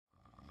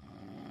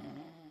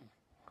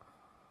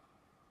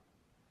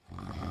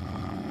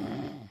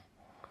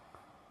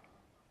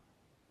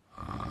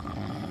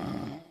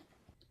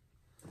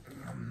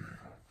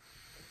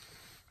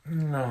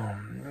No,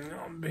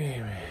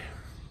 baby.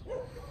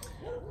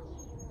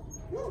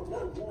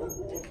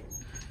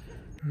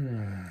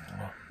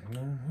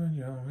 Don't put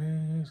your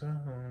wings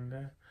on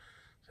that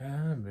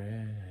side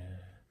bed.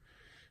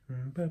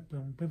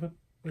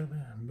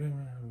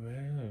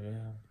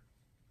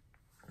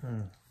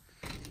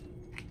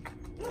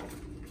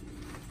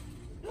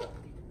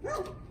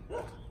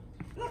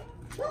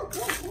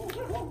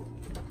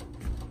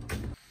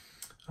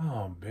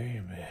 Oh,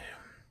 baby.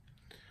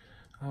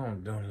 Oh,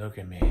 don't look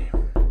at me.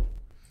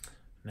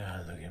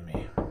 Now look at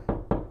me.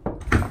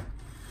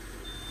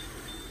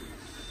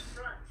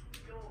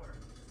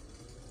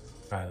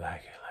 I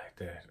like it like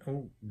that.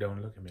 Oh,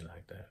 don't look at me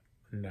like that.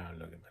 Now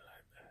look at me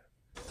like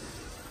that.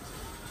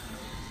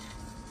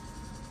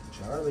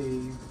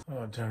 Charlie.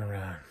 Oh, turn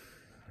around.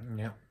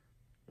 Yep.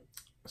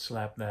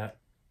 Slap that.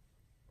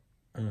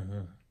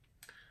 Mm-hmm.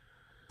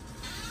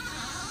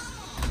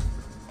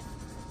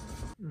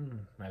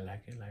 I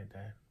like it like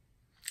that.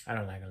 I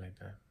don't like it like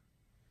that.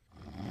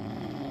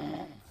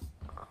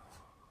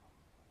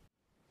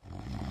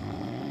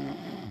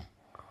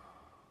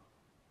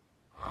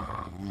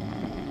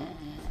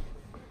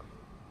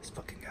 This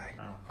fucking guy.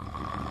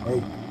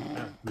 Hey,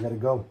 you gotta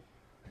go.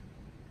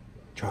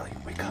 Charlie,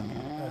 wake up.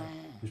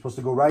 You're supposed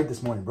to go ride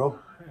this morning, bro.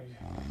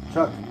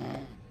 Chuck.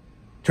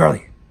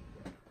 Charlie.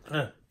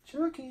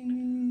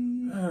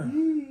 Chucky.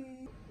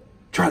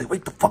 Charlie,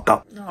 wake the fuck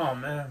up. Oh,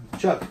 man.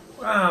 Chuck,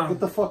 get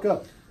the fuck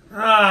up.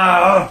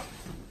 Ah.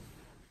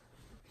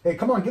 Hey,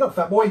 come on, get up,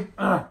 fat boy.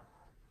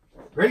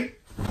 Ready?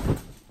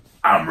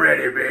 I'm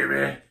ready,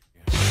 baby.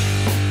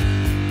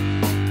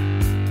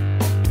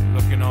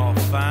 Looking all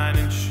fine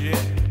and shit.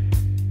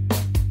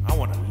 I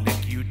want to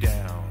lick you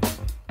down.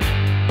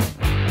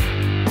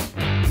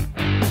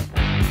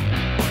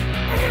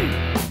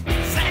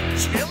 Is that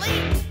chili?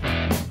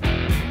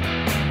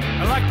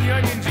 I like the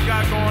onions you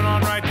got going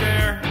on right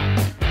there.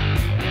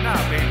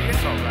 Nah, baby,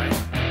 it's all right.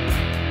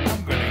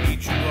 I'm gonna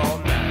eat you all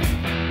night.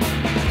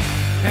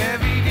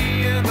 Heavy D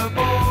and the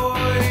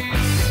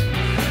boys.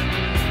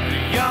 The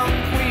young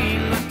Queen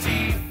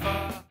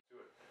Latifah.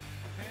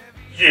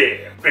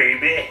 Yeah,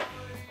 baby.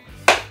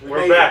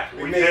 We're back.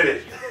 We did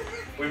it.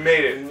 We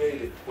made it. We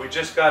made it. We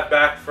just got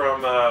back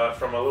from a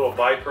little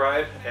bike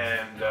ride,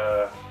 and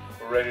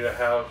we're ready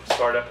to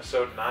start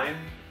episode 9.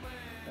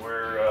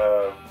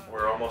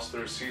 We're almost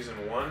through season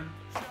 1,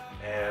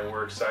 and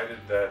we're excited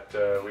that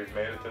we've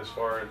made it this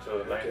far into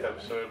the 9th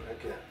episode.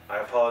 Okay. I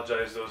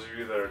apologize those of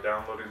you that are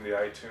downloading the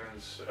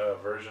iTunes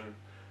version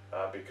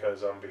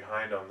because I'm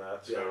behind on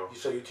that.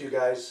 So you two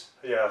guys.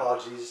 Yeah.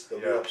 Apologies. They'll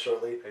be up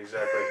shortly.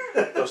 Exactly.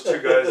 Those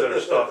 2 guys that are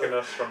stalking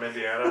us from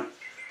Indiana.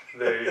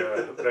 They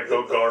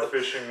go gar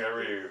fishing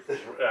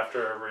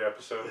after every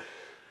episode.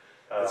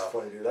 That's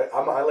funny, dude.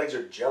 My legs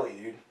are jelly,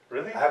 dude.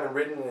 Really? I haven't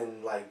ridden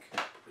in like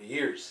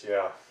years.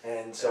 Yeah.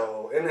 And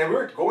so, and we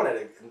were going at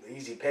an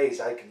easy pace.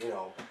 I could,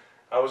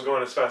 I was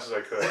going as fast as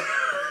I could.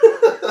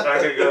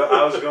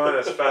 I was going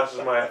as fast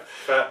as my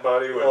fat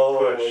body would push.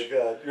 Oh my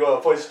god! You want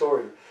a funny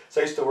story?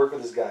 So I used to work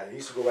with this guy. He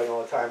used to go riding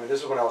all the time, and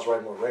this is when I was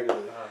riding more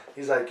regularly.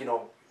 He's like, he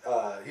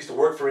used to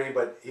work for me,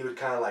 but he would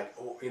kind of like,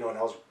 and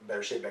I was in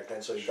better shape back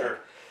then. So he's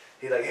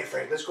like, hey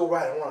Frank, let's go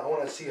ride. I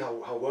want to see how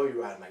well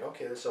you ride. I'm like,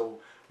 okay. So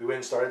we went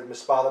and started the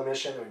Spada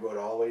mission, and we rode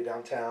all the way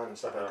downtown and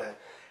stuff like that.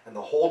 And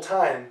the whole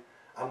time,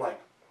 I'm like,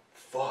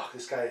 fuck,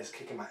 this guy is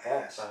kicking my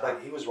ass.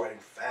 Like, he was riding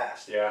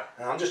fast. Yeah.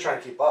 And I'm just trying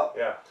to keep up.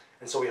 Yeah.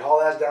 And so we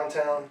haul ass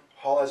downtown,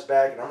 haul ass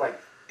back, and I'm like,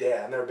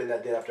 Dad, I've never been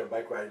that dead after a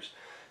bike ride.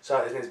 So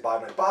his name's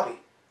Bobby. I'm like, Bobby,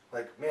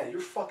 like, man, you're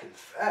fucking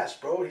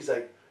fast, bro. He's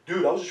like,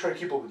 dude, I was just trying to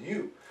keep up with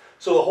you.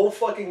 So the whole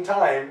fucking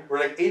time, we're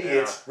like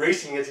idiots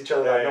racing against each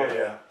other.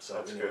 Yeah. So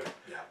that's good.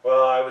 Yeah.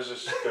 Well, I was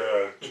just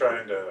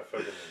trying to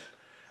fucking...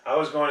 I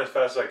was going as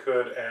fast as I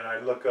could, and I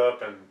look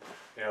up, and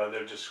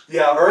they're just...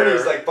 Yeah,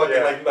 Ernie's like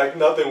fucking like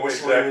nothing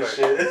whistling and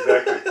shit.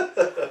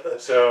 Exactly.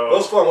 So... It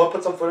was fun. We'll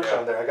put some footage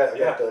on there. I got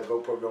the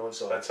GoPro going,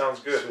 so... That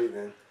sounds good. Sweet,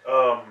 man.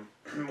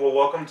 Well,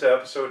 welcome to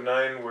episode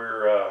 9.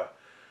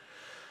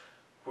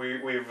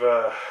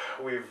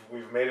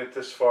 We've made it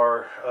this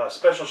far.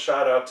 Special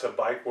shout out to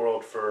Bike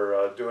World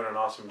for doing an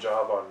awesome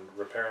job on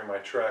repairing my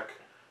Trek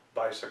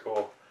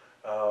bicycle.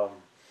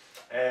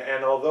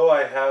 And although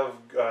I have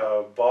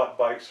bought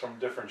bikes from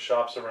different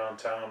shops around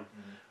town,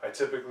 I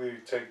typically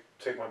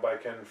take my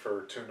bike in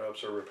for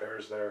tune-ups or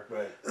repairs there.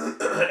 Right.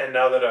 And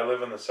now that I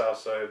live in the South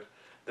Side,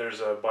 there's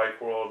a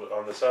Bike World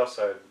on the South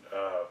Side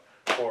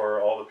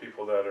for all the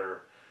people that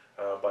are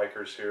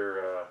bikers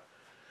here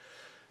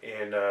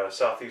in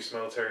Southeast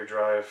Military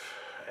Drive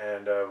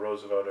and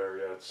Roosevelt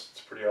area.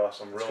 It's pretty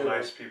awesome. Real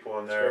nice people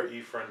in there.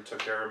 Ephraim took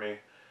care of me,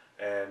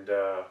 and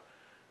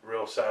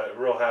real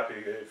happy.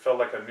 It felt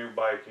like a new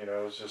bike. It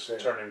was just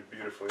turning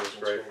beautifully. It was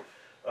great.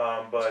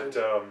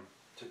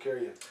 Took care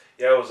of you.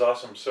 Yeah, it was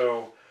awesome.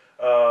 So,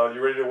 you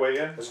ready to weigh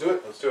in? Let's do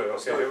it. Let's do it.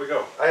 Okay, here we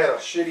go. I had a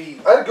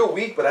good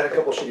week, but I had a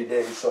couple shitty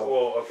days. So.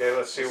 Well, okay.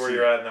 Let's see where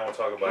you're at, and then we'll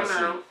talk about it.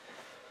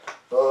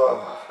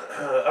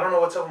 I don't know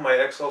what's up with my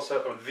the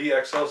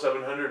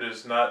XL700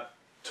 is not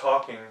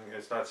talking.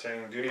 It's not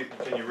saying.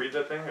 Can you read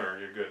that thing, or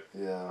you're good?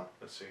 Yeah.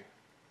 Let's see.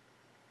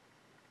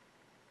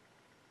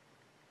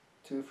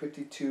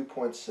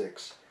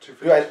 252.6.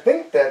 250. Dude, I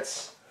think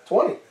that's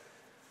 20.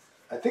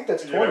 I think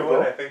that's 20, You know what?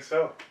 bro. I think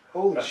so.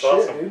 Holy That's shit,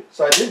 awesome. dude.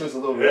 So I did lose a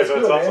little bit. Yeah, That's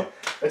that's good, awesome. man.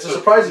 It's a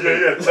surprise to me.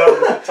 Yeah.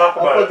 Talk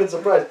I'm about fucking it.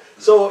 surprised.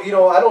 So, you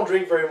know, I don't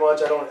drink very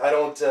much. I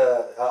don't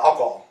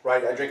alcohol,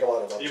 right? I drink a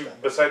lot of other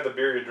stuff. Beside the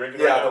beer you're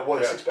drinking Yeah, right now?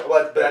 the six pack.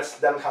 Well, but that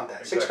don't count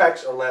that. Exactly. 6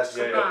 packs or less.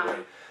 Yeah,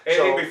 right.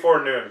 Anything So-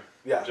 before noon.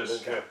 Yeah,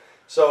 Just, doesn't count.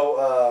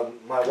 So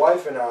my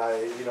wife and I,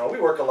 you know,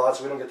 we work a lot,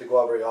 so we don't get to go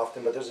out very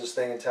often. But there's this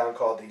thing in town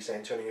called the San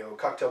Antonio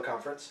Cocktail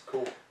Conference.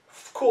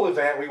 Cool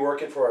event. We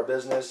work it for our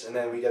business, and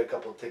then we get a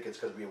couple of tickets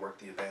because we work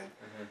the event.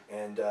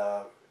 And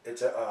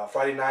it's a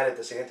Friday night at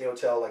the San Antonio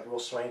Hotel, like real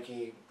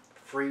swanky,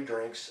 free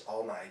drinks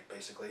all night,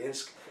 basically.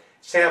 It's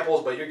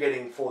samples, but you're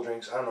getting full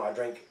drinks. I don't know. I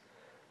drank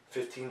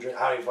 15 drinks.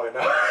 I don't even fucking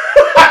know.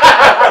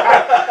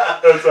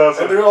 That's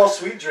awesome. And they're all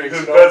sweet drinks.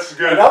 You know? That's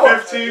good.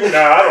 15? Nah,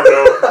 I don't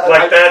know.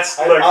 Like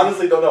I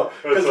honestly don't know.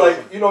 Because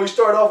awesome. like, you know, you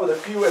start off with a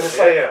few and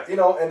it's you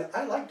know, and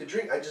I like to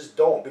drink. I just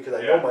don't because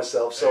I know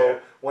myself. So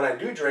when I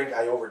do drink,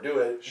 I overdo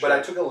it. Sure. But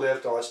I took a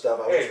lift and all that stuff.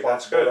 I was Hey, responsible,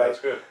 that's good. right? That's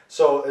good.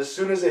 So as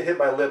soon as it hit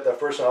my lip, that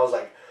first one, I was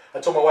like, I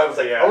told my wife, I was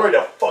like, Yeah. I'm ready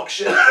to fuck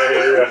shit.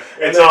 Yeah.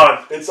 And It's then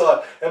on. It's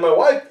on. And my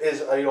wife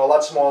is, you know, a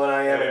lot smaller than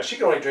I am, Yeah. and she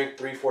can only drink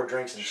 3-4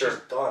 drinks, and Sure. she's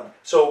done.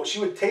 So she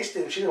would taste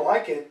it, and she didn't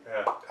like it.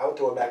 Yeah. I would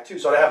throw it back too.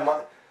 So I'd have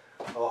my.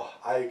 Oh,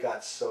 I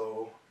got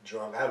so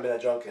drunk. I haven't been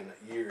that drunk in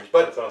years.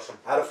 But That's awesome.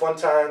 I had a fun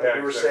time. Yeah,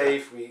 we were exactly.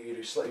 safe.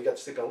 We got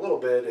to sleep in a little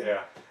bit. And, Yeah.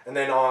 and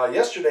then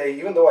yesterday,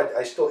 even though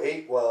I still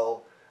ate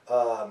well,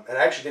 and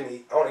I actually didn't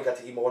eat. I only got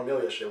to eat one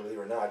meal yesterday, believe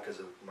it or not, because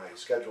of my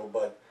schedule.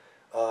 But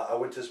I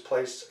went to this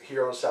place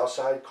here on the south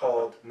side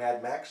called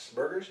Mad Max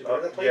Burgers. Have you heard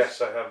of that place?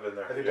 Yes, I have been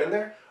there. Have you been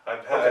there? I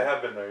Okay.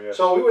 have been there, yes.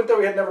 So we went there.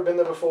 We had never been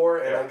there before,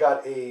 and Yeah.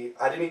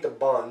 I didn't eat the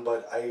bun,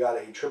 but I got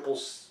a triple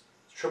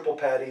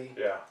patty,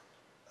 Yeah.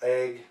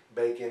 egg,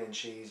 bacon, and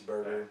cheese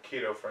burger.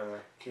 Keto friendly.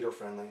 Keto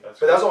friendly. That's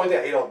But that was the only thing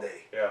I ate all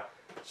day. Yeah.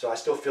 So I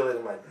still feel it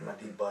in my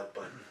deep butt,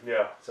 but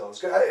Yeah. so it's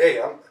good.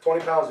 Hey, I'm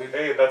 20 pounds, dude.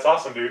 Hey, that's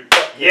awesome, dude.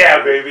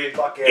 Yeah, baby.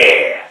 Fuck yeah.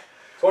 Yeah.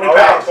 20 All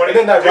right, pounds. 20 and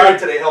then that dude, ride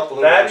today helped a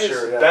little That bit, is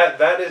sure. Yeah.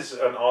 that is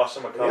an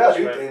awesome Yeah,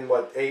 accomplishment. dude. In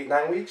what,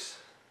 8-9 weeks?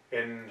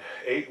 In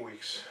 8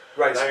 weeks.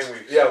 Right. 9 6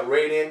 weeks. Yeah,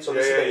 right in. So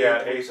this is the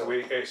yeah, 8th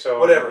week. 8 weeks. So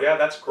Whatever. Yeah,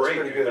 that's That's great.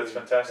 pretty Dude. good. That's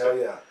fantastic. Hell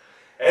yeah.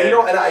 And you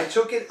know, and I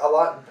took it a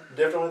lot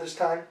differently this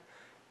time.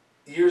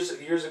 Years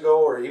ago,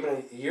 or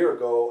even a year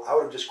ago, I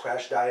would have just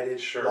crash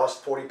dieted, Sure.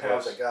 lost 40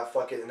 pounds, Yes. like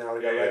fuck it, and then I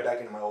would have got right back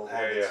into my old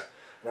habits. Yeah.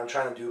 And I'm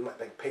trying to do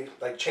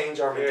like change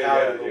our Yeah,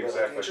 mentality a little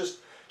exactly. bit. Like, just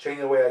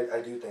changing the way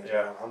I do things. Yeah.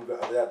 You know? I'm good.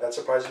 That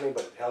surprises me,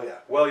 but hell yeah.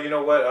 Well, you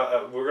know what?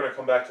 We're going to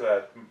come back to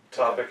that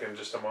topic in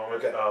just a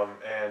moment. Okay.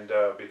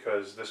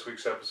 Because this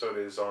week's episode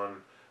is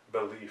on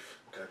belief.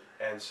 Okay.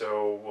 And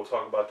so we'll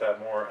talk about that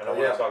more. And I Oh,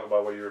 want yeah. to talk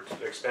about what you're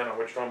expand on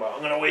what you're talking about. I'm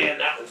going to weigh in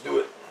now. Let's do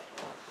it.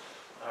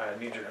 I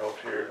need your help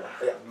here.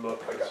 Yeah.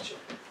 Look, I got you.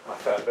 my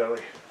fat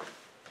belly.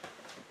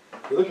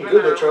 You're looking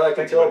good though, Charlie. I can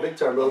Thank you, tell buddy. big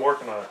time, I'm brother.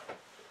 working on it.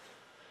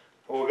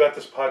 Well, we got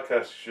this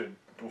podcast you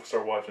should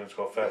start watching. It's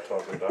called Fat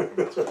Talk. It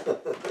documents it.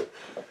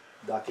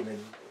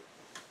 Documenting.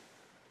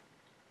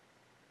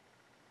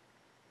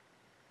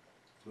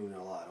 It's moving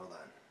a lot. Hold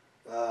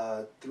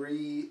on.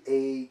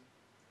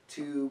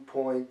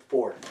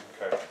 382.4.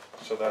 Okay,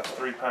 so that's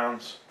 3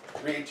 pounds.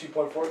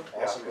 382.4.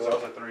 Yeah, Awesome. because I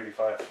was at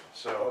 385.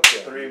 So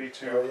Okay.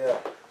 382. Hell yeah.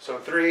 So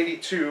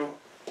 382.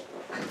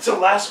 So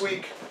last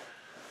week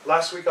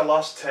I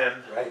lost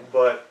 10. Right.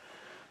 But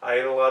I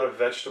ate a lot of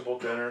vegetable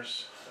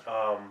dinners.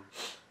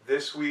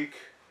 This week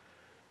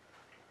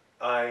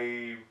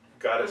I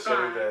gotta say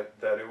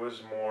that it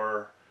was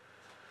more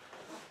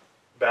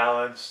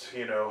balanced.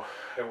 You know,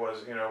 it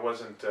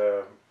wasn't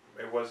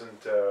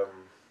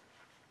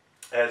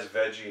as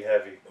veggie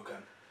heavy. Okay.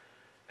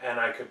 And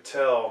I could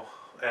tell,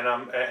 and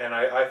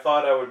I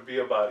thought I would be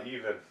about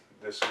even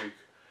this week,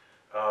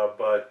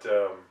 but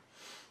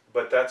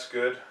that's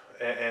good.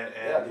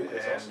 Yeah, dude,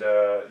 that's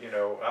You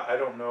know, I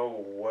don't know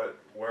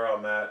where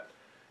I'm at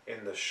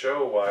in the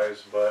show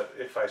wise, but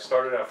if I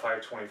started at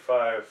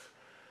 525,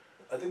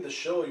 I think the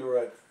show you were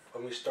at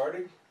when we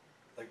started,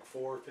 like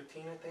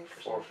 4:15, I think.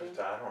 Or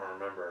 450, I don't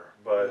remember,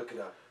 but look it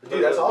up.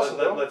 Dude, that's awesome.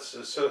 Bro.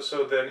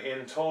 So then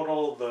in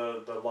total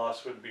the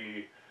loss would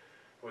be,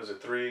 was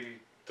it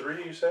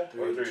 383 you said?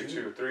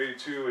 382.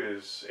 382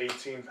 is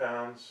 18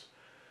 pounds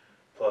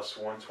plus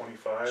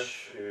 125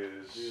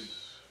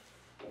 is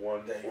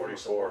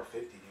 144.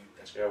 150, dude.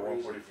 That's Yeah,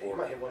 crazy. 144. You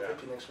might hit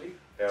 150 next week.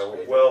 Yeah, That's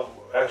crazy. well,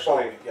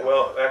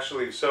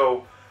 actually,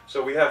 so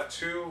we have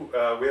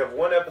we have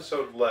one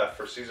episode left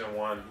for season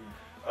 1,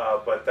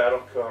 but that'll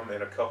come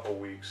in a couple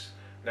weeks.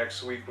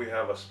 Next week we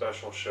have a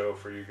special show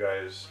for you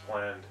guys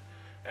planned,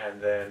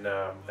 and then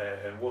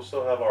and we'll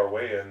still have our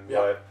weigh-in,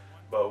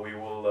 but we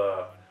will.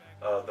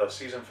 The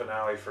season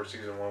finale for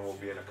season 1 will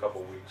be in a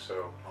couple weeks.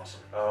 So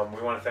awesome.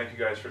 we want to thank you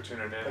guys for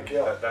tuning in. Thank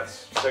you.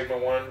 That's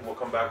segment 1. We'll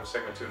come back with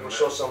segment 2 in a We'll minute.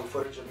 show some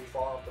footage of me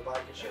falling off the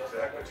bike and shit.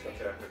 Exactly.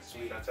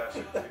 Sweet.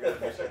 Fantastic. You got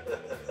the music.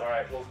 All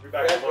right, we'll be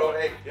back in a Bro,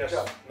 moment. hey, Yes, good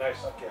job.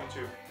 nice. Okay. You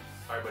too.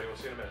 All right, buddy. We'll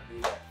see you in a minute.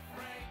 Yeah.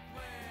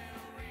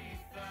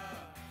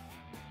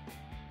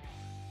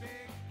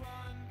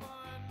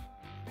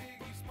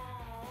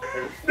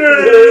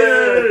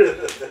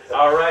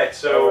 All right,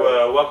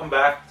 so welcome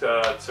back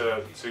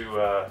to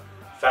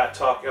Fat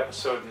Talk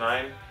episode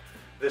 9.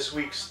 This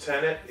week's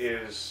tenet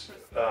is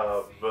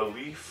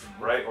belief,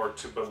 right, or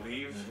to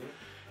believe.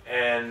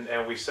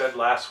 And we said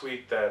last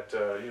week that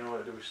you know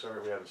what? Did we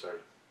start? We haven't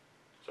started.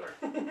 Sorry,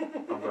 I'm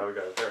glad we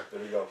got it there.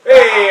 There we go.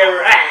 Hey,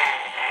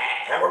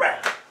 and we're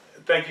back.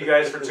 Thank you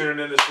guys for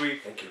tuning in this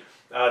week. Thank you.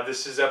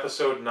 This is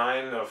episode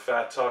 9 of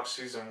Fat Talk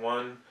season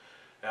 1.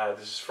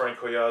 This is Frank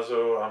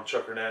Collazo. I'm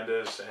Chuck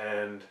Hernandez,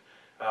 and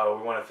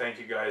we want to thank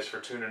you guys for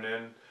tuning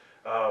in.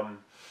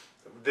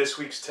 This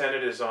week's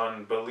tenet is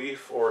on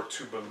belief or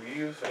to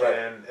believe,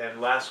 right.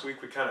 and last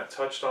week we kind of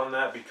touched on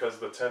that because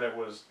the tenet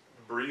was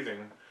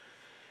breathing,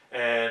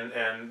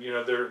 and you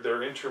know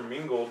they're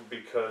intermingled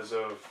because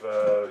of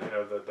you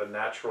know the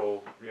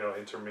natural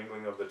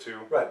intermingling of the two.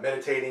 Right,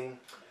 meditating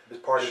was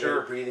part of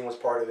it. Breathing was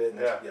part of it.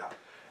 And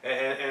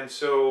And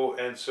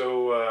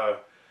so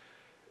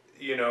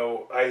you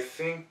know, I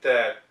think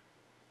that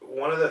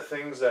one of the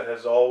things that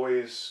has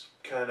always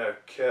kind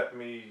of kept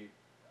me,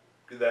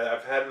 that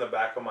I've had in the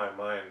back of my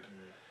mind,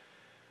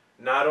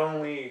 not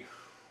only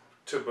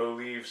to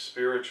believe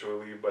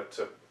spiritually, but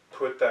to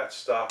put that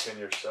stock in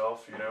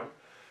yourself, you know,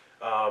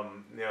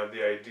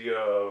 the idea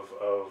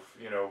of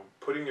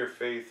putting your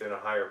faith in a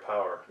higher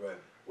power, right.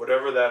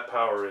 Whatever that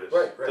power is,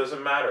 right.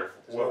 Doesn't matter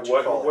what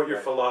your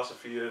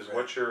philosophy is,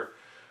 what your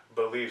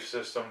belief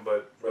system,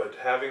 but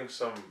having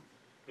some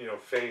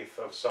faith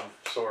of some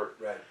sort,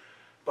 right.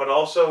 But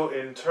also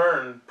in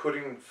turn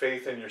putting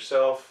faith in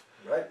yourself,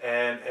 right.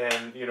 And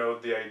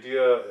the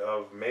idea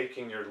of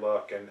making your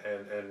luck and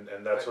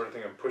that right. sort of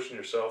thing, and pushing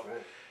yourself,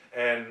 right.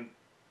 and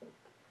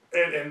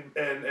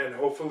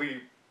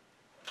hopefully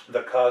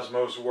the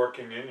cosmos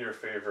working in your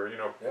favor,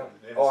 Yeah.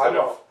 Oh, I'm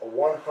a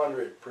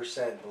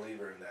 100%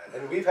 believer in that.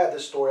 And we've had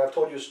this story. I've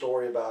told you a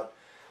story about,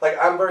 like,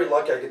 I'm very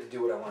lucky I get to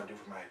do what I want to do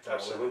for my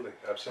Absolutely.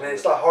 And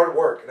it's not hard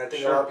work. And I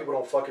think a lot of people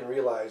don't fucking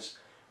realize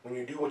when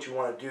you do what you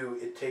want to do,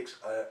 it takes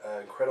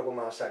an incredible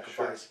amount of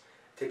sacrifice.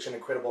 It takes an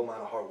incredible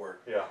amount of hard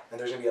work. Yeah. And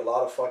there's going to be a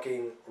lot of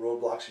fucking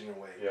roadblocks in your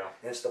way. Yeah.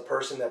 And it's the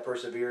person that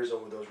perseveres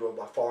over those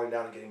roadblocks, falling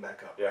down and getting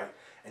back up. Yeah. Right?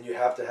 And you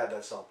have to have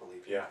that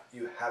self-belief. Yeah.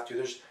 You have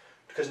to.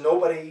 Because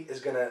nobody is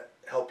going to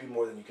help you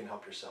more than you can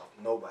help yourself.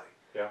 Nobody.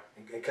 Yeah.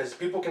 Because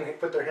people can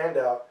put their hand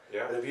out,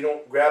 yeah. But if you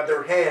don't grab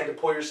their hand and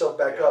pull yourself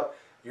back up,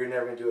 you're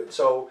never going to do it.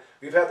 So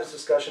we've had this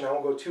discussion. I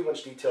won't go too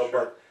much detail,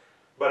 but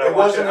I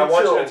want you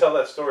to tell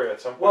that story at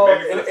some point. Well,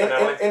 maybe for the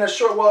finale. in a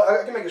short. Well,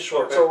 I can make it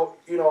short. Okay. So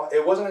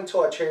it wasn't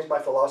until I changed my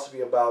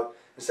philosophy about,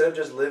 instead of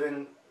just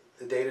living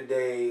the day to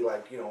day,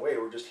 like hey,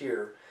 we're just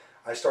here.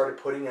 I started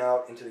putting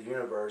out into the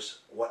universe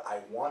what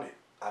I wanted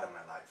out of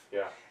my life.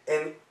 Yeah.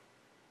 And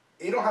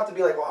you don't have to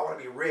be like, I want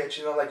to be rich.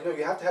 You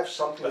have to have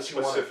something that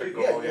you want to do.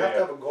 Goal. Yeah, you have to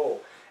have a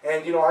goal.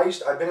 And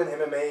I've been in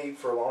MMA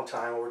for a long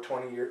time, over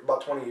 20 years,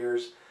 about 20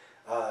 years,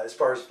 as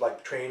far as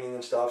like training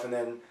and stuff. And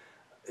then,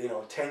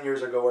 10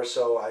 years ago or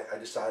so, I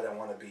decided I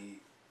want to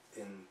be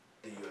in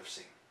the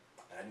UFC.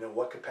 And I know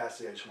what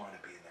capacity I just want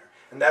to be in there.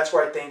 And that's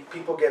where I think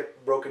people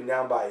get broken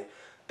down by,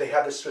 they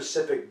have this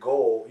specific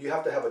goal. You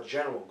have to have a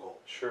general goal.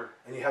 Sure.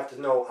 And you have to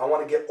know, I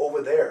want to get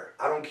over there.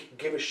 I don't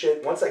give a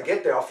shit. Once I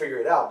get there, I'll figure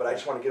it out. But I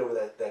just want to get over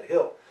that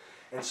hill.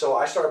 And so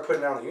I started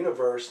putting out in the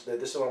universe that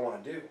this is what I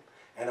want to do.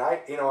 And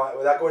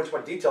without going into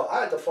much detail,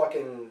 I had to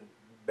fucking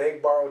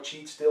beg, borrow,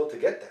 cheat, steal to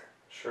get there.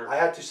 Sure. I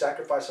had to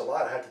sacrifice a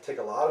lot. I had to take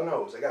a lot of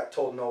no's. I got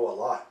told no a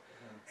lot.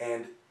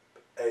 And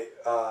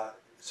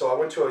so I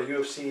went to a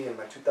UFC in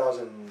like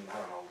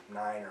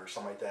 2009 or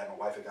something like that. My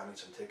wife had got me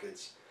some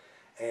tickets.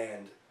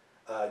 And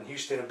in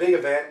Houston, a big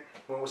event.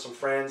 Went with some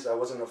friends. I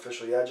wasn't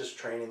official yet, just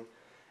training.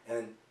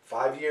 And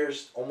 5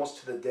 years, almost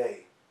to the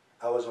day,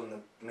 I was on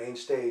the main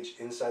stage,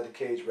 inside the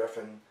cage,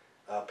 reffing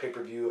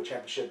pay-per-view, a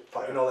championship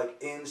fight.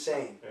 Like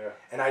insane. Yeah.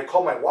 And I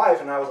called my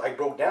wife, and I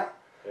broke down.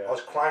 Yeah. I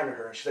was crying to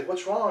her, and she's like,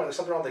 "What's wrong? There's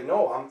something wrong." I'm like,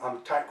 "No, I'm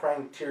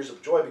crying tears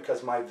of joy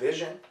because my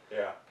vision,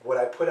 what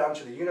I put out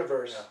into the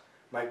universe,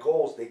 my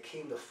goals, they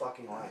came to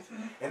fucking life.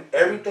 And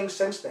everything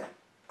since then,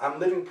 I'm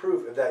living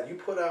proof of that. You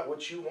put out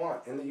what you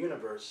want in the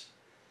universe,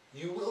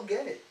 you will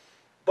get it.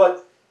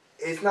 But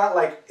it's not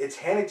like it's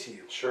handed to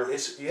you. Sure.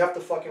 You have to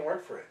fucking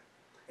work for it.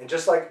 And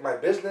just like my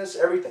business,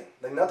 everything,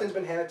 like nothing's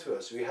been handed to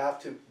us. So you have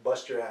to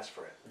bust your ass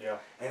for it. Yeah.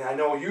 And I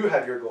know you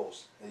have your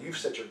goals, and you've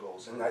set your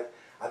goals, and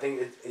I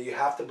think you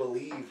have to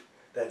believe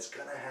that it's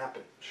gonna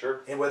happen.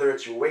 Sure. And whether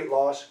it's your weight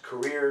loss,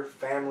 career,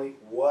 family,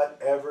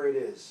 whatever it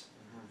is,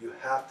 you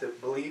have to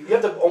believe. You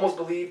have to almost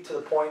believe to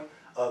the point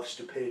of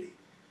stupidity.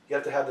 You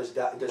have to have this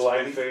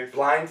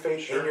blind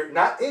faith, sure. in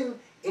not in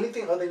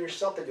anything other than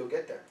yourself that you'll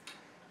get there.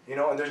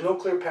 And there's no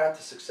clear path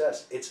to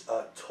success. It's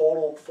a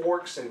total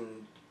forks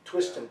and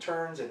twists and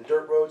turns and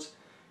dirt roads.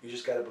 You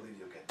just got to believe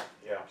you'll get there.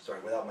 Yeah. Sorry,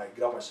 get off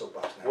my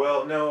soapbox now.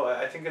 Well, no,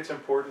 I think it's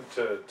important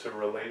to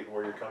relate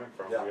where you're coming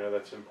from. Yeah.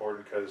 That's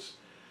important because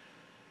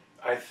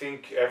I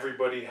think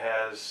everybody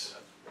has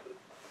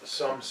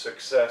some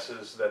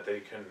successes that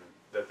they can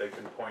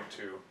point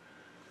to.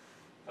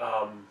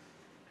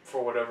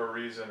 For whatever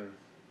reason,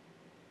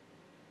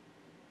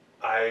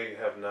 I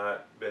have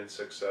not been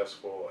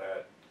successful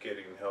at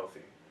getting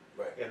healthy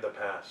in the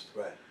past.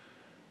 Right.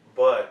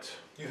 But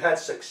you've had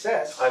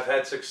success. I've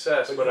had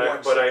success, but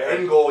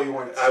end goal you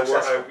weren't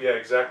successful. Yeah,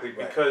 exactly.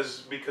 Right.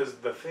 Because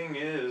the thing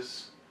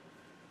is,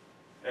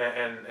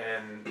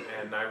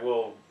 and I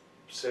will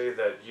say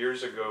that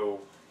years ago,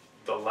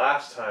 the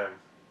last time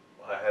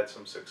I had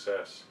some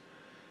success,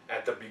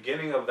 at the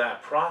beginning of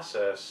that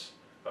process,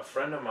 a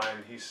friend of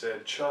mine, he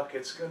said, "Chuck,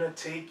 it's gonna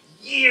take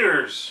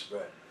years."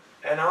 Right.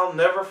 And I'll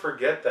never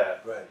forget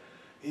that. Right.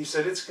 He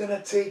said, "It's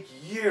gonna take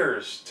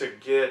years to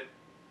get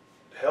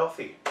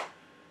healthy."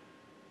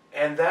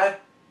 And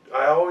that,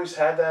 I always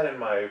had that in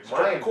my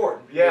mind.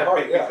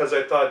 Because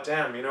I thought,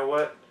 damn, you know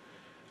what?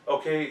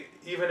 Okay,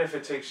 even if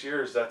it takes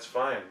years, that's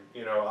fine.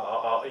 You know,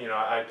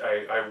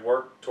 I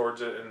worked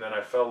towards it and then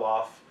I fell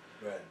off.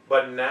 Right.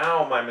 But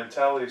now my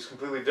mentality is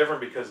completely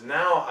different because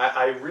now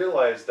I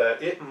realize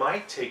that it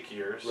might take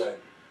years. Right.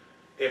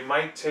 It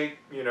might take,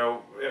 you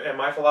know, and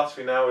my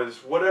philosophy now is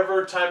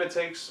whatever time it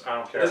takes, I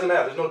don't care. It doesn't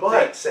matter. There's no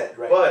date set,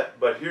 right?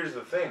 But here's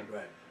the thing.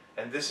 Right.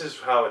 And this is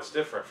how it's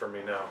different for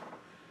me now.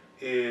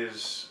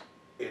 Is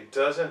it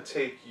doesn't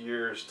take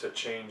years to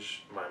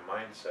change my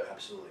mindset.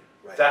 Absolutely.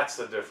 Right. That's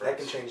the difference. That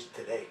can change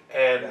today.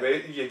 And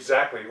right.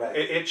 Exactly. Right.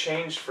 It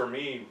changed for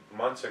me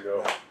months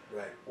ago. Right.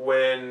 Right.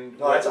 When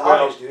it's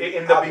obvious, dude.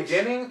 in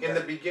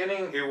the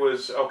beginning it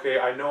was okay,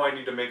 I know I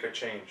need to make a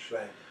change.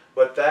 Right.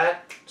 But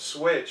that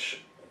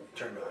switch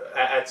turned on.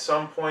 At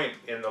some point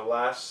in the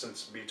last,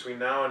 since between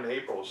now and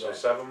April, so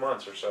 7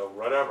 months or so,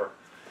 whatever,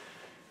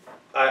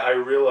 I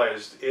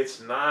realized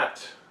it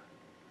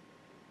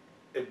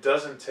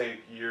doesn't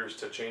take years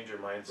to change your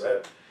mindset.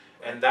 Right.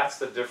 And that's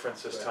the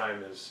difference this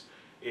time is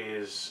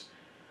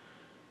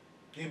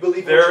you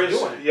believe there what you're is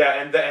doing.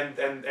 yeah,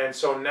 and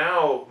so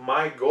now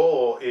my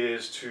goal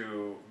is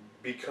to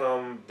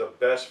become the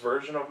best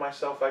version of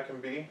myself I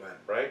can be,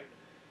 right?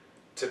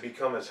 To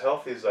become as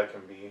healthy as I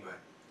can be. Right.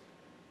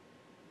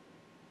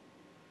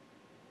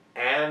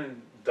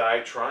 And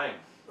die trying.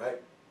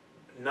 Right.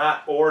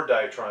 Not or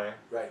die trying.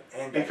 Right.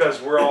 And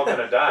because we're all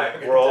gonna die.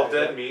 We're all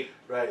dead meat.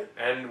 Right.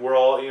 And we're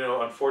all, you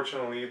know,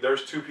 unfortunately,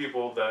 there's 2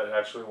 people that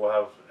actually will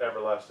have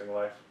everlasting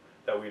life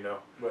that we know.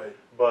 Right.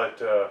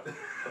 But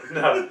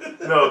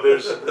no,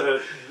 there's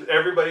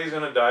everybody's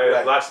gonna die.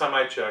 Right. Last time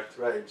I checked.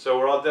 Right. So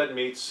we're all dead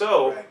meat.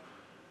 So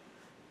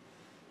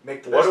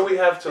make the what do we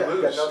have to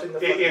lose?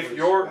 If lose.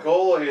 your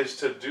goal is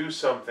to do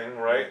something,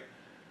 right?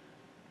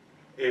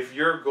 If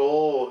your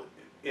goal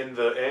in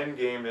the end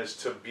game is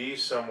to be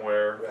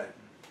somewhere,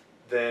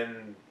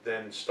 then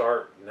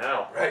start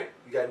now. Right.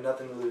 You got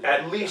nothing to lose.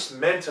 At least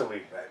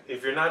mentally. Right.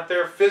 If you're not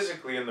there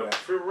physically in the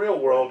real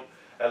world,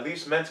 at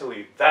least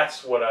mentally,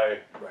 that's what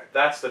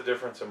that's the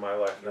difference in my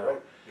life now.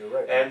 You're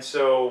right. And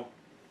so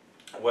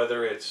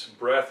whether it's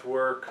breath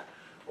work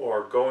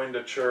or going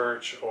to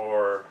church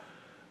or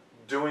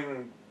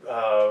doing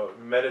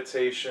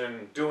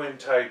meditation, doing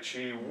Tai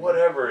Chi,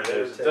 whatever it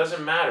is, it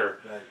doesn't matter.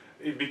 Right.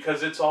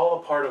 Because it's all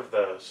a part of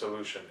the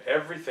solution.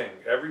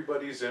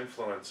 Everybody's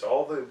influence,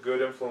 all the good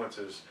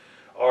influences,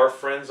 our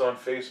friends on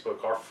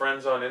Facebook, our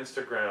friends on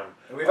Instagram,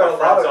 and we've had a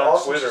lot of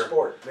awesome Twitter.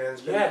 Support, man.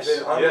 It's been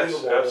unbelievable.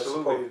 Yes, absolutely. The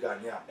support we've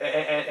gotten, yeah.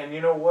 And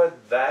you know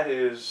what? That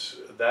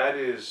is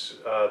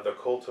the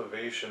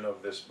cultivation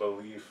of this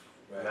belief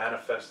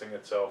manifesting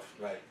itself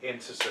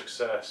into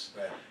success.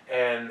 Right.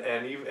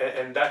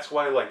 And that's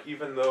why, like,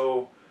 even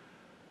though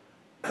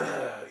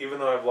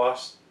I've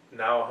lost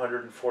now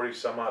 140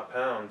 some odd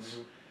pounds,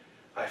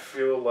 I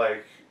feel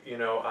like, you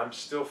know, I'm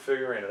still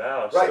figuring it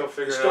out. I'm still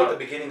figuring out. At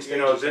the beginning stages.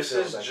 You know, this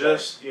is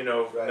just, you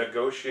know,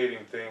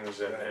 negotiating things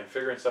and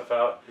figuring stuff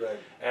out. Right.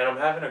 And I'm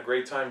having a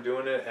great time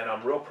doing it. And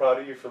I'm real proud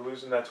of you for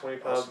losing that 20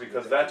 pounds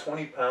because that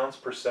 20 pounds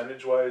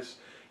percentage-wise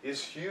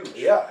is huge.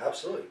 Yeah,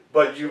 absolutely.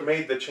 But you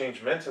made the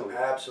change mentally.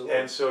 Absolutely.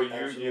 And so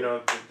you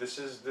know,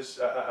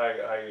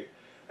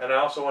 and I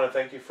also want to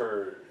thank you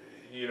for,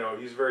 you know,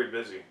 he's very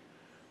busy.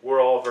 We're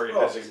all very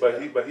busy,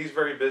 but he's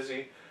very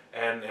busy,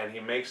 and he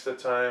makes the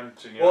time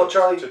to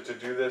Charlie, to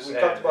do this. We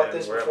talked about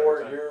this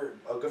before. You're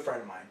a good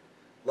friend of mine.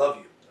 Love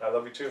you. I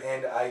love you too.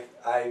 And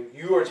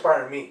you are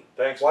inspiring me.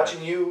 Thanks.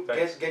 Watching you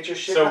get your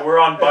shit. So we're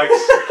on bikes,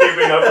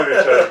 keeping up with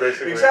each other,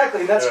 basically.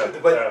 Exactly, and that's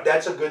good. But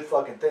that's a good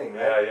fucking thing,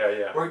 right?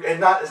 Yeah.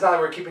 It's not like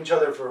we're keeping each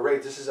other for a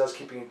race. This is us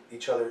keeping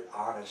each other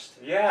honest.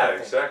 Yeah,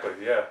 exactly.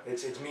 Yeah.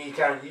 It's me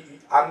kind of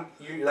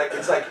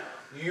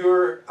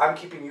I'm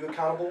keeping you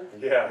accountable.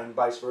 Yeah. And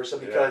vice versa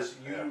because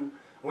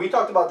we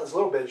talked about this a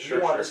little bit. You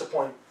don't want to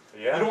disappoint.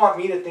 Yeah. You don't want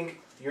me to think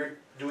you're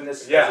doing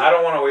this. Yeah, I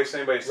don't want to waste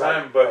anybody's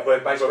time, but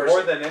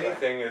more than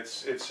anything,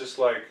 it's just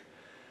like,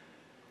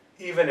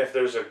 even if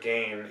there's a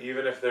gain,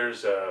 even if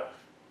there's a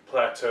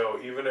plateau,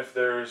 even if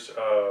there's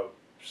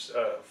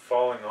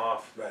falling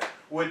off,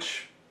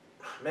 which,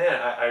 man,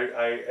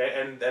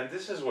 and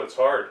this is what's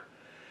hard,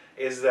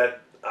 is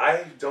that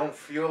I don't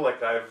feel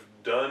like I've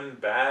done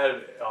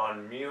bad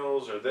on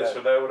meals or this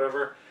or that,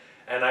 whatever.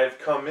 And I've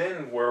come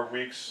in where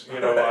weeks, you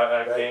know,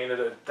 I've gained it.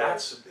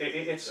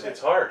 It's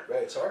hard.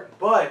 Right, it's hard.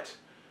 But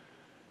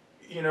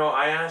You know,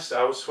 I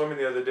was swimming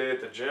the other day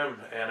at the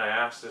gym, and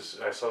I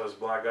saw this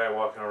black guy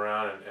walking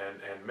around,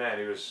 and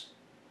man,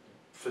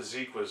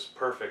 physique was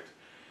perfect.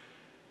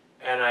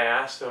 And I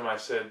asked him, I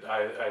said,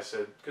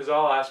 because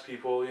I'll ask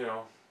people, you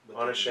know,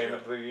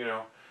 unashamedly, you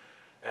know,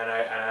 and I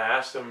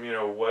asked him, you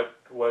know, what,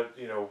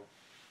 you know,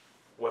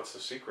 what's the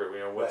secret, you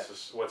know,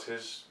 what's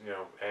his, you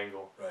know,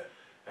 angle. Right.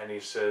 And he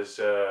says,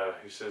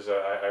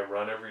 I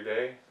run every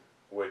day,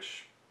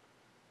 which,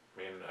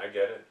 I mean, I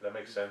get it, that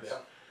makes sense. Yeah.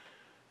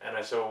 And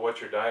I said, well,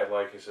 what's your diet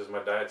like? He says, my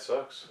diet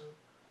sucks.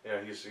 You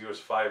know, he was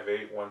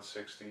 5'8",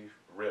 160,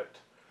 ripped.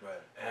 Right.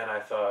 And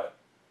I thought,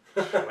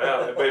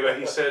 well, but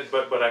he said,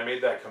 but I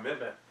made that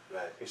commitment.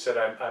 Right. He said,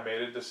 I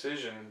made a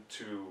decision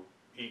to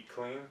eat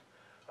clean.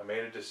 I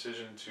made a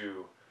decision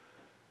to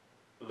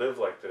live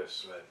like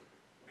this. Right.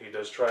 He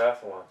does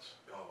triathlons.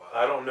 Oh, wow.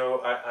 I don't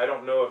know. I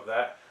don't know if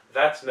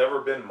that's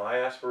never been my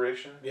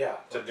aspiration. Yeah.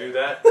 To do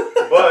that,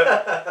 but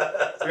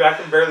I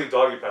can barely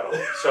doggy paddle.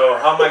 So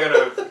how am I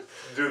gonna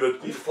do the?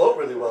 You float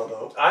really well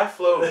though. I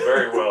float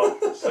very well.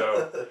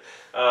 So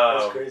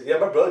that's crazy. Yeah,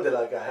 my brother did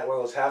like one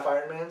of those half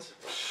Ironmans.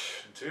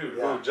 Dude,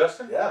 yeah. who,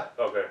 Justin? Yeah.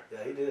 Okay.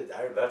 Yeah, he did it.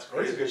 That's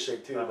crazy. He's in good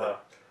shape too.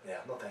 But yeah,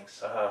 no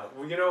thanks.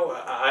 Well, you know,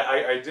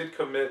 I did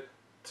commit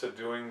to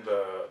doing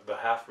the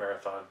half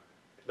marathon,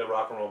 the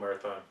rock and roll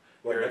marathon.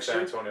 What, here in next San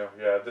year? Antonio.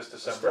 Yeah, this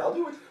December. I'll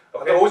do it.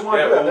 Okay. I always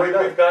wanted to do it. I've never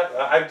done we've got.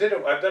 I've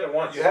done it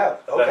once. You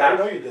have? Okay, I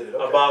didn't know you did it.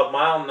 Okay. About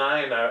mile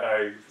 9,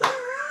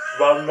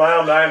 about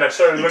mile 9, I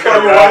started looking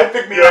around. around.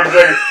 Pick me Yeah, up.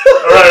 exactly.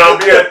 All right, I'll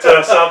be at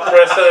South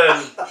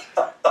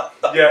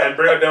Presa and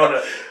bring a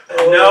donut.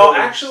 No,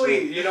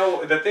 actually, shit. you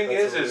know, the thing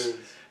That's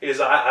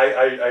is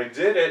I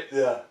did it.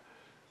 Yeah.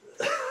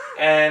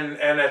 And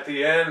at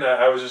the end,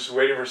 I was just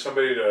waiting for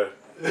somebody to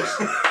just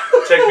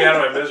take me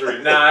out of my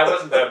misery. Nah, it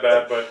wasn't that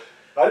bad, but.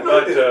 I didn't know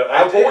you did it.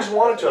 I've always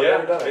wanted to. I've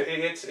never done it.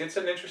 It's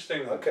an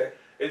interesting. Okay.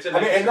 It's an. I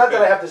mean, and interesting not that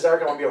thing. I have desire.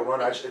 I want to be a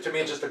runner. To me,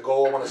 it's just a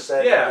goal I want to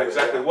set. Yeah, and do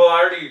exactly. It, yeah. Well,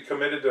 I already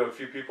committed to a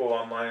few people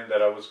online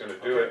that I was going to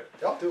do it.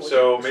 I'll do it.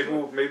 So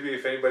maybe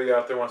if anybody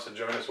out there wants to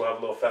join us, we'll have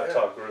a little fat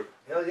talk group.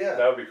 Hell yeah.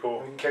 That would be cool.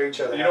 We can carry each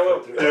other. You know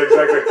what? Yeah,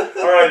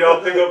 exactly. All right,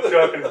 I'll pick up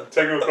Chuck and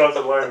take him across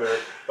the line there.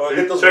 I'll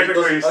get those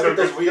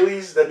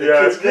wheelies that the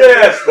kids get.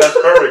 Yes, that's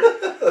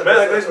perfect. Man,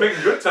 that guy's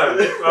making good time.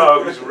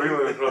 Oh, he's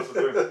reeling across the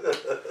thing.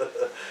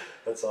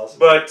 That's awesome.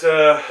 But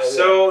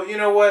so you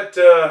know what,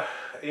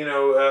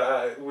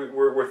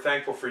 we're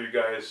thankful for you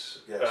guys.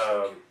 Yes,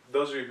 thank you.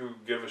 Those of you who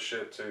give a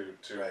shit to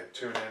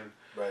tune in.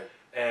 Right.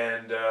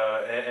 And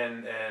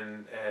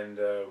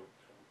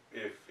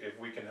if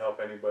we can help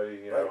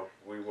anybody, you know,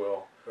 we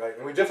will. Right,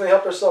 and we definitely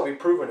helped ourselves. We've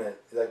proven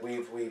it. Like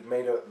we've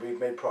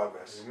made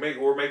progress.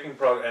 We're making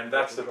progress, and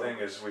that's the thing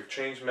is we've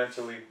changed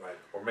mentally. Right.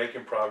 We're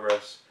making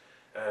progress,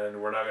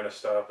 and we're not going to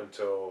stop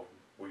until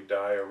we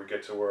die or we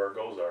get to where our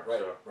goals are. Right.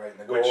 So, Right.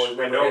 And the which goal we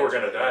never know ends, we're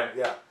going to die.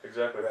 Yeah.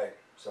 Exactly. Right.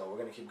 So we're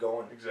gonna keep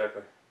going.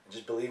 Exactly. And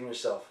just believe in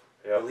yourself.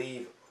 Yeah.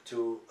 Believe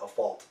to a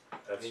fault.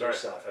 That's in right.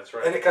 yourself. That's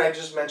right. And can I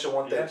just mention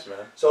one thing? Yes,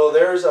 man. So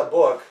there's a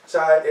book. So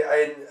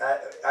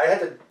I had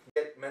to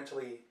get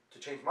mentally to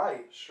change my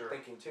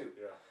thinking too.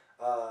 Yeah.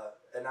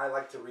 And I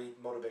like to read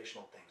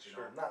motivational things. You know,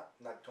 Sure.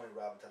 not Tony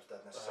Robbins type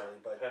stuff necessarily,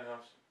 but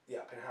Penthouse.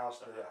 yeah,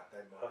 Penthouse. Yeah,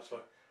 that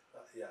Hustler.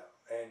 yeah,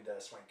 and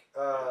Swank.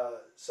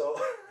 So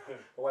my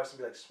wife's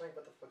gonna be like, Swank,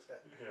 what the fuck's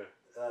that?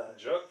 Yeah.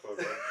 Jug fuck.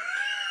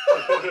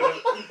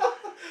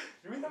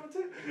 You read that one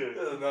too?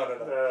 Yeah.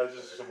 No.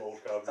 Just some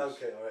old copies.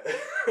 Okay, all right.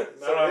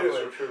 I don't have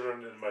this retriever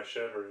in my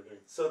shed or anything.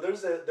 So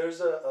there's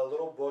a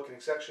little book, and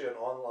it's actually an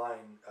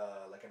online,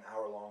 like an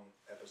hour-long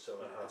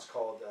episode. It's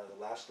called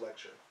The Last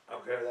Lecture.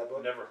 Okay. Remember that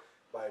book? Never.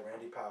 By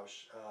Randy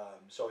Pausch.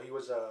 So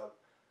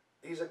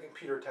he's a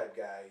computer type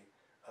guy.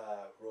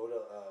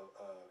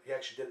 He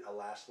actually did a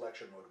last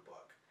lecture and wrote a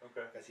book.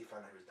 Okay. Because he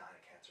found out he was dying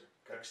of cancer,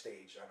 like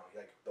stage. I don't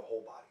know, like the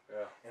whole body.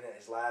 Yeah. And in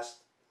his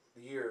last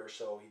year or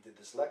so, he did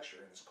this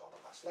lecture, and it's called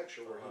The Last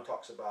Lecture, where he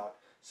talks about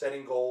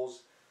setting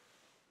goals,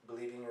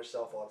 believing in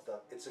yourself, all that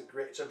stuff.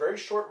 It's a very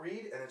short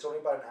read, and it's only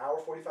about an hour,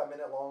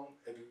 45-minute long.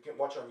 If you can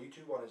watch it on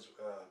YouTube on his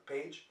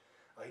page,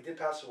 he did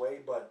pass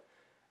away, but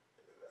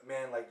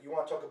man, like, you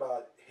want to talk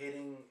about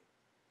hitting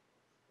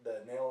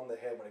the nail on the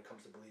head when it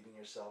comes to believing in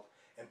yourself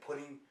and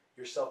putting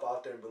yourself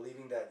out there and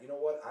believing that, you know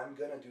what, I'm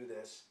gonna do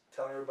this,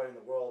 telling everybody in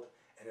the world,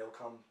 and it'll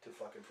come to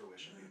fucking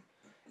fruition, dude.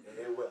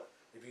 It will.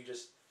 If you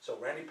just So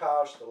Randy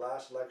Pausch, The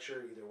Last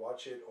Lecture, either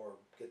watch it or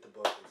get the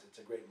book. It's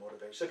a great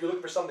motivation. So if you're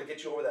looking for something to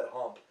get you over that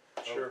hump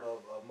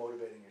of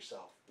motivating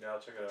yourself. Yeah, I'll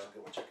check it out. It's a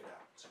good one. Check it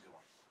out. It's a good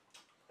one.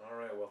 All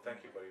right. Well,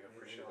 thank you, buddy. I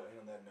appreciate that.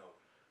 On that note.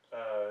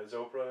 Is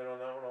Oprah in on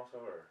that one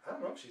also, or? I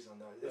don't know if she's on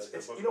that. It's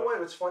book you know club?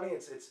 what? It's funny.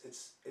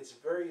 It's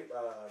very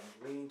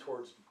leaning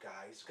towards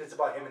guys because it's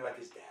about him and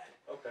like his dad.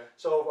 Okay.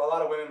 So a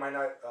lot of women might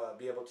not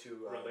be able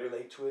to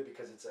relate to it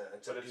because it's a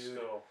dude.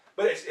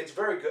 But it's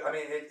very good. I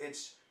mean,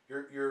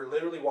 you're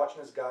literally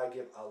watching this guy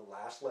give a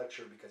last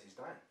lecture because he's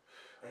dying.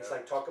 And it's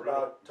like talk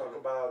about,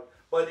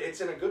 but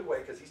it's in a good way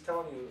because he's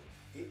telling you,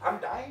 I'm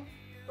dying,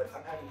 but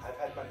I've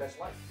had my best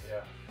life.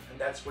 Yeah. And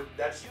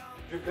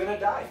you're gonna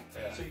die.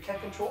 Yeah. So you can't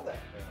control that.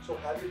 Yeah. So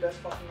have your best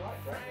fucking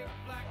life, right?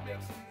 Yeah.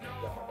 You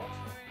got my box.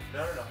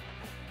 No.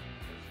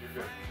 You're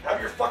good. Have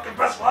your fucking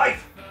best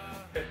life!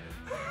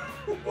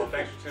 Well,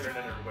 thanks for tuning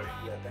in, everybody.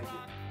 Yeah, thank you.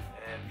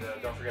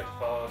 And don't forget to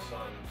follow us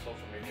on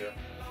social media,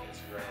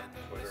 Instagram,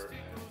 Twitter,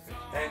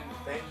 And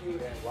thank you,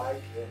 and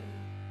like, and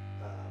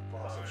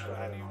follow,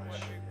 subscribe, and all that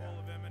shit.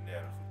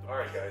 Yeah. All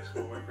right, guys.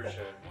 Well, we appreciate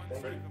it.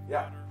 Thank Ready? you.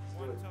 Yeah, let's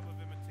do it.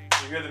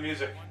 You hear the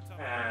music.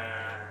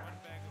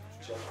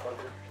 Just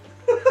fucker.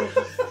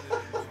 Let's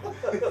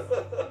do it.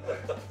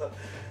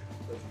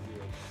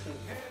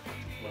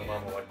 My mom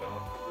will like that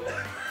one.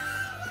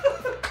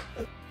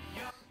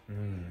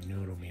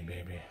 Noodle me,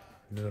 baby.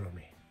 Noodle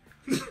me.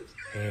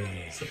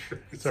 Hey.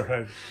 It's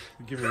alright.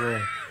 Give it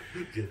away.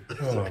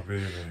 Oh,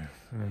 baby.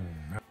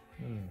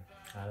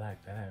 I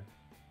like that.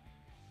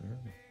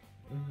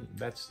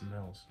 That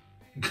smells.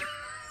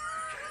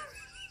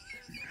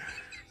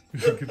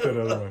 Get that out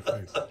of my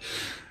face.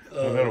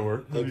 Oh, that'll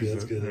work. Okay,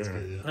 that's good. That's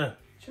good. Yeah.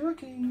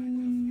 Chucky.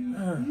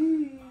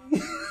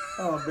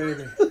 Oh,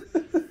 baby.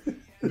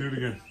 Do it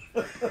again.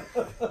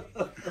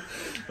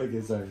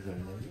 Okay, sorry.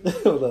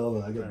 Hold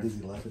on. I got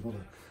busy laughing. Hold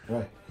on. All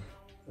right.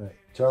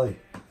 Charlie.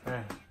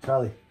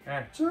 Charlie.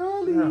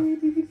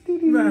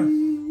 No.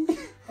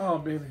 Oh,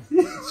 baby.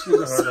 Excuse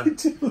me. Harder. Do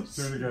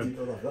it again.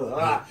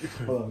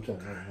 Hold on. I'm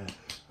trying.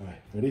 All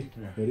right. Ready?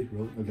 Yeah. Ready?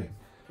 Roll. Okay.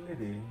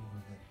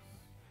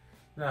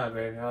 No,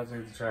 baby. I'll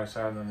take the trash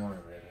out in the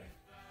morning, baby.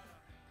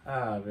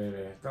 Ah,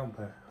 baby. Don't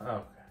put.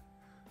 Okay.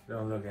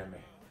 Don't look at me.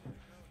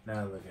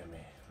 Now look at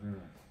me.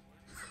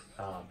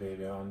 Oh,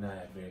 baby. All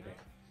night, baby.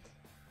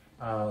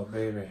 Oh,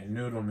 baby.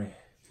 Noodle me.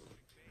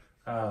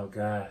 Oh,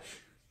 gosh.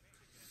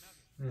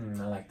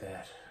 I like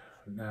that.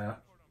 Now,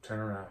 turn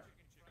around.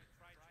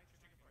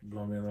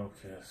 Blow me a little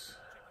kiss.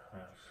 All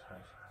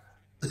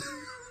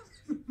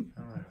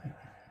right.